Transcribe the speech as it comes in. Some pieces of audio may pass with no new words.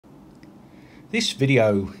This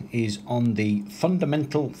video is on the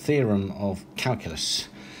Fundamental Theorem of Calculus.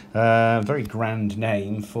 Very grand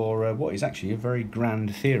name for what is actually a very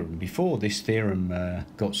grand theorem. Before this theorem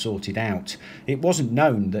got sorted out, it wasn't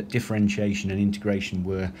known that differentiation and integration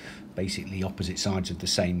were basically opposite sides of the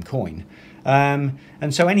same coin. And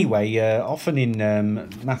so anyway, often in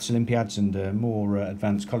maths Olympiads and more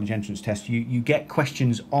advanced college entrance tests, you get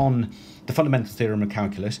questions on the Fundamental Theorem of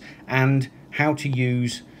Calculus and how to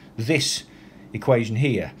use this equation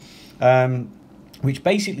here, which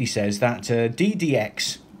basically says that d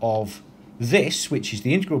dx of this, which is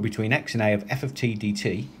the integral between x and a of f of t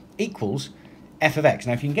dt, equals f of x.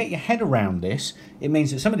 Now, if you can get your head around this, it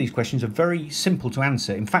means that some of these questions are very simple to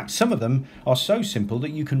answer. In fact, some of them are so simple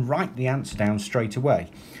that you can write the answer down straight away.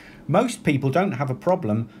 Most people don't have a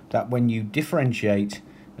problem that when you differentiate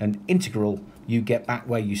an integral, you get back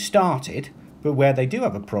where you started, but where they do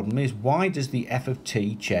have a problem is why does the f of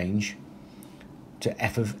t change to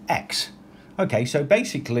f of x? Okay, so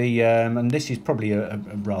basically, and this is probably a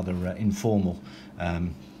rather informal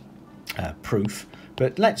proof,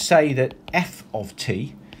 but let's say that f of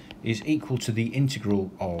t is equal to the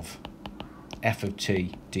integral of f of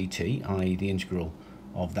t dt, i.e. the integral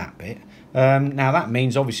of that bit. Now that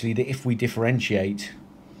means obviously that if we differentiate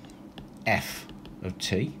f of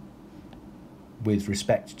t with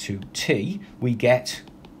respect to t, we get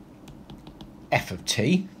f of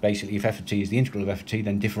t. Basically, if f of t is the integral of f of t,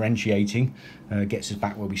 then differentiating gets us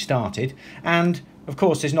back where we started. And of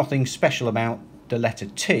course, there's nothing special about the letter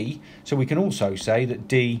t, so we can also say that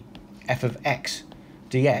d f of x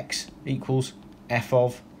dx equals f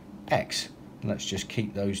of x. Let's just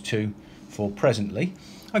keep those two for presently.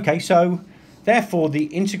 Okay, so therefore the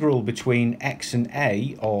integral between x and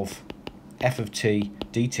a of f of t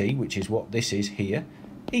dt, which is what this is here,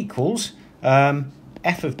 equals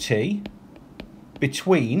f of t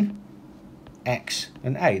between x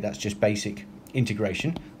and a. That's just basic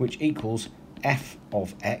integration, which equals f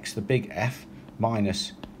of x, the big F,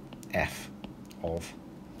 minus f of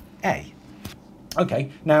a.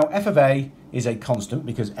 Okay, now f of a is a constant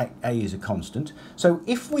because a is a constant. So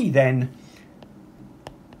if we then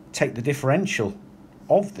take the differential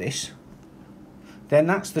of this, then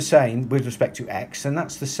that's the same with respect to x, and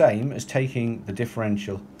that's the same as taking the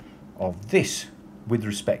differential of this with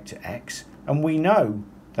respect to x. And we know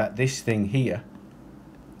that this thing here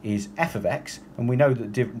is f of x, and we know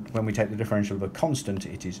that when we take the differential of a constant,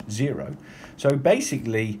 it is 0. So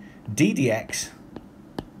basically, d dx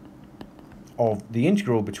of the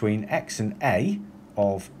integral between x and a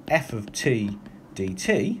of f of t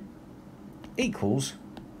dt equals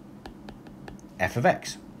f of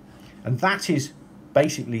x. And that is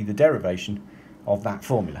basically the derivation of that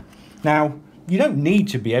formula. Now, you don't need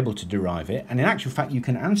to be able to derive it, and in actual fact you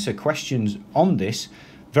can answer questions on this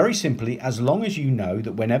very simply as long as you know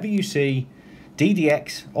that whenever you see d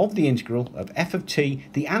dx of the integral of f of t,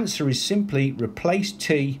 the answer is simply replace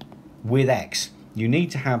t with x. You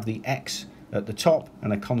need to have the x at the top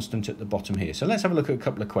and a constant at the bottom here. So let's have a look at a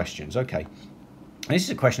couple of questions. Okay, this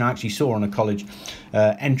is a question I actually saw on a college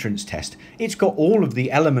entrance test. It's got all of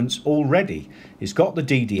the elements already. It's got the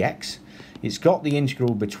d dx, it's got the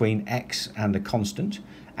integral between x and a constant,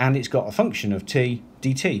 and it's got a function of t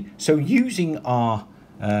dt. So using our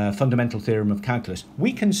fundamental theorem of calculus,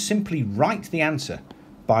 we can simply write the answer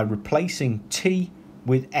by replacing t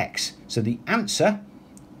with x. So the answer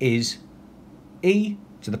is e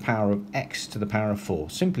to the power of x to the power of 4,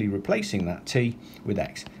 simply replacing that t with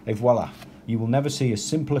x. Et voila, you will never see a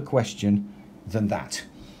simpler question than that.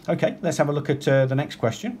 Okay, let's have a look at the next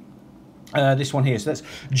question. This one here. So that's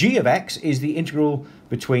g of x is the integral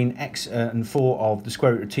between x and 4 of the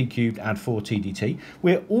square root of t cubed add 4t dt.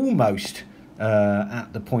 We're almost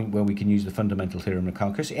at the point where we can use the fundamental theorem of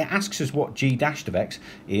calculus. It asks us what g dashed of x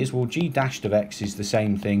is. Well, g dashed of x is the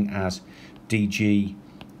same thing as dg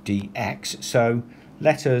dx. So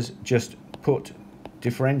let us just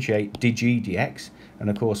differentiate dg dx, and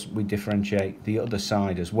of course we differentiate the other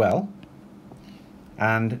side as well.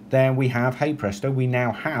 And there we have, hey presto, we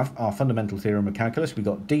now have our fundamental theorem of calculus. We've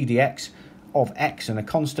got d dx of x and a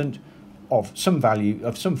constant of some value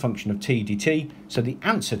of some function of t dt. So the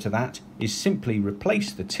answer to that is simply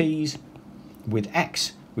replace the t's with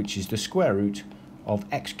x, which is the square root of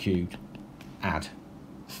x cubed add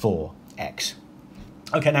 4x.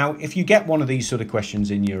 Okay, now if you get one of these sort of questions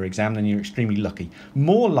in your exam, then you're extremely lucky.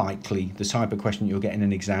 More likely, the type of question you'll get in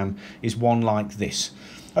an exam is one like this.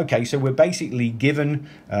 Okay, so we're basically given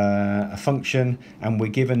a function, and we're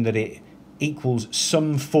given that it equals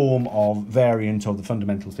some form of variant of the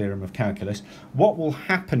fundamental theorem of calculus. What will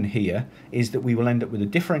happen here is that we will end up with a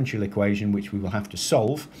differential equation which we will have to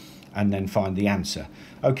solve, and then find the answer.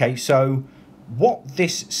 Okay, so what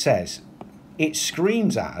this says, it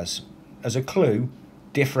screams at us as a clue,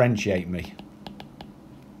 differentiate me.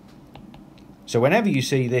 So whenever you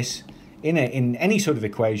see this in any sort of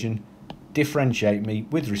equation, differentiate me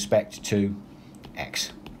with respect to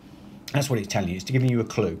x. That's what it's telling you. It's giving you a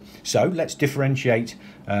clue. So let's differentiate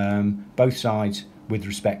both sides with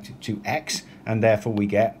respect to x, and therefore we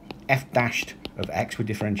get f dashed of x, we're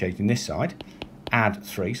differentiating this side, add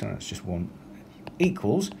 3, so that's just 1,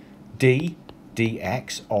 equals d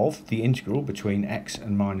dx of the integral between x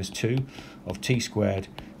and minus 2 of t squared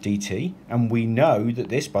dt. And we know that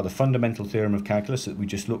this, by the fundamental theorem of calculus that we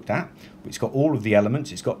just looked at, it's got all of the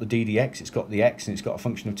elements, it's got the d dx, it's got the x, and it's got a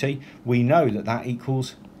function of t. We know that that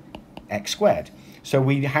equals x squared. So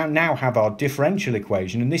we now have our differential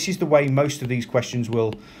equation, and this is the way most of these questions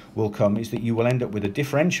will come, is that you will end up with a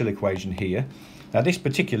differential equation here. Now this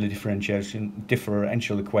particular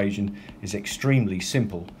differential equation is extremely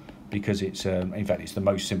simple, because it's in fact it's the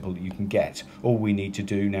most simple that you can get. All we need to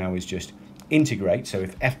do now is just integrate. So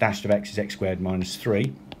if f dashed of x is x squared minus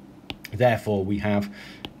 3, therefore we have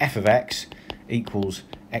f of x equals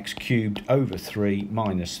x cubed over 3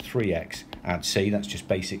 minus 3x add c. That's just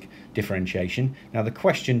basic differentiation. Now the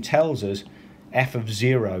question tells us f of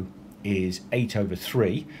 0 is 8 over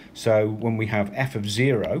 3. So when we have f of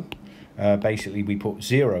 0, basically we put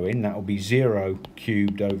 0 in. That will be 0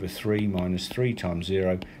 cubed over 3 minus 3 times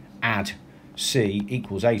 0. Add c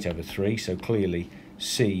equals 8 over 3. So clearly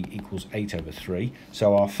c equals 8 over 3.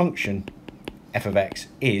 So our function f of x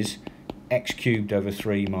is x cubed over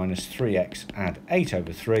 3 minus 3x add 8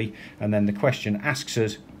 over 3. And then the question asks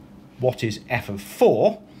us, what is f of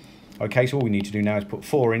 4? Okay, so all we need to do now is put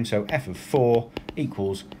 4 in. So f of 4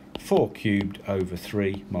 equals 4 cubed over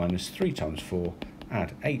 3 minus 3 times 4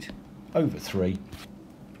 add 8 over 3,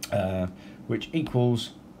 which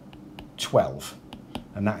equals 12.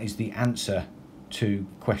 And that is the answer to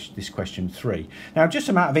this question 3. Now, just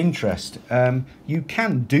a matter of interest, you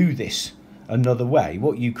can do this another way.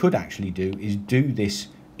 What you could actually do is do this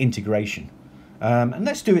integration. And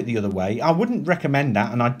let's do it the other way. I wouldn't recommend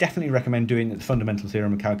that, and I definitely recommend doing it the fundamental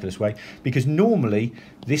theorem of calculus way, because normally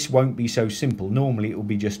this won't be so simple. Normally it will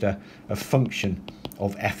be just a function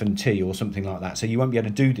of f and t or something like that. So you won't be able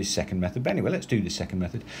to do this second method. But anyway, let's do this second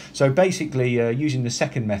method. So basically, using the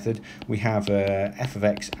second method, we have f of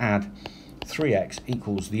x add 3x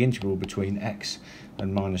equals the integral between x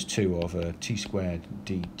and minus 2 of t squared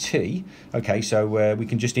dt. Okay, so we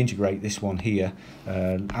can just integrate this one here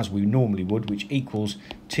as we normally would, which equals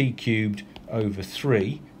t cubed over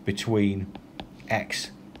 3 between x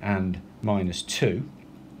and minus 2.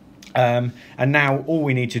 And now all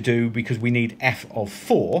we need to do, because we need f of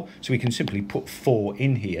 4, so we can simply put 4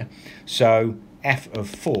 in here. So f of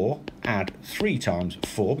 4 add 3 times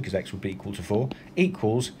 4, because x would be equal to 4,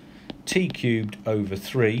 equals t cubed over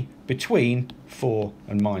 3 between 4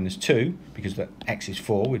 and minus 2, because that x is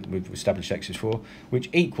 4, we've established x is 4, which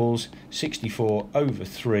equals 64 over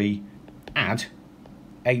 3 add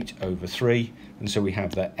 8 over 3. And so we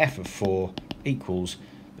have that f of 4 equals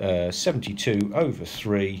 72 over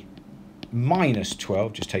 3 minus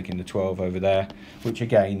 12, just taking the 12 over there, which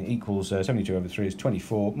again equals 72 over 3 is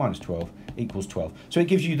 24 minus 12 equals 12. So it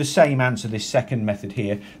gives you the same answer, this second method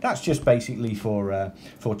here. That's just basically for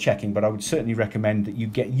checking, but I would certainly recommend that you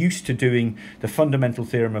get used to doing the fundamental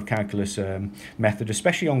theorem of calculus method,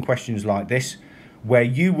 especially on questions like this, where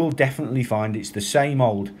you will definitely find it's the same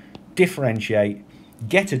old differentiate,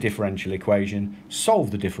 get a differential equation,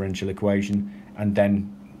 solve the differential equation, and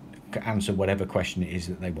then answer whatever question it is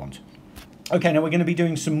that they want. Okay, now we're going to be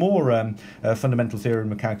doing some more fundamental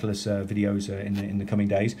theorem of calculus videos in the coming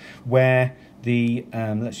days, where the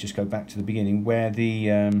let's just go back to the beginning, where the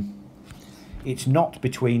it's not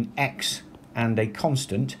between x and a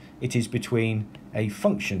constant, it is between a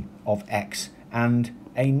function of x and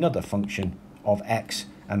another function of x,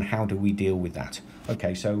 and how do we deal with that?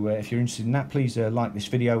 Okay, so if you're interested in that, please like this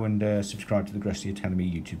video and subscribe to the Gresty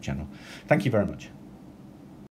Academy YouTube channel. Thank you very much.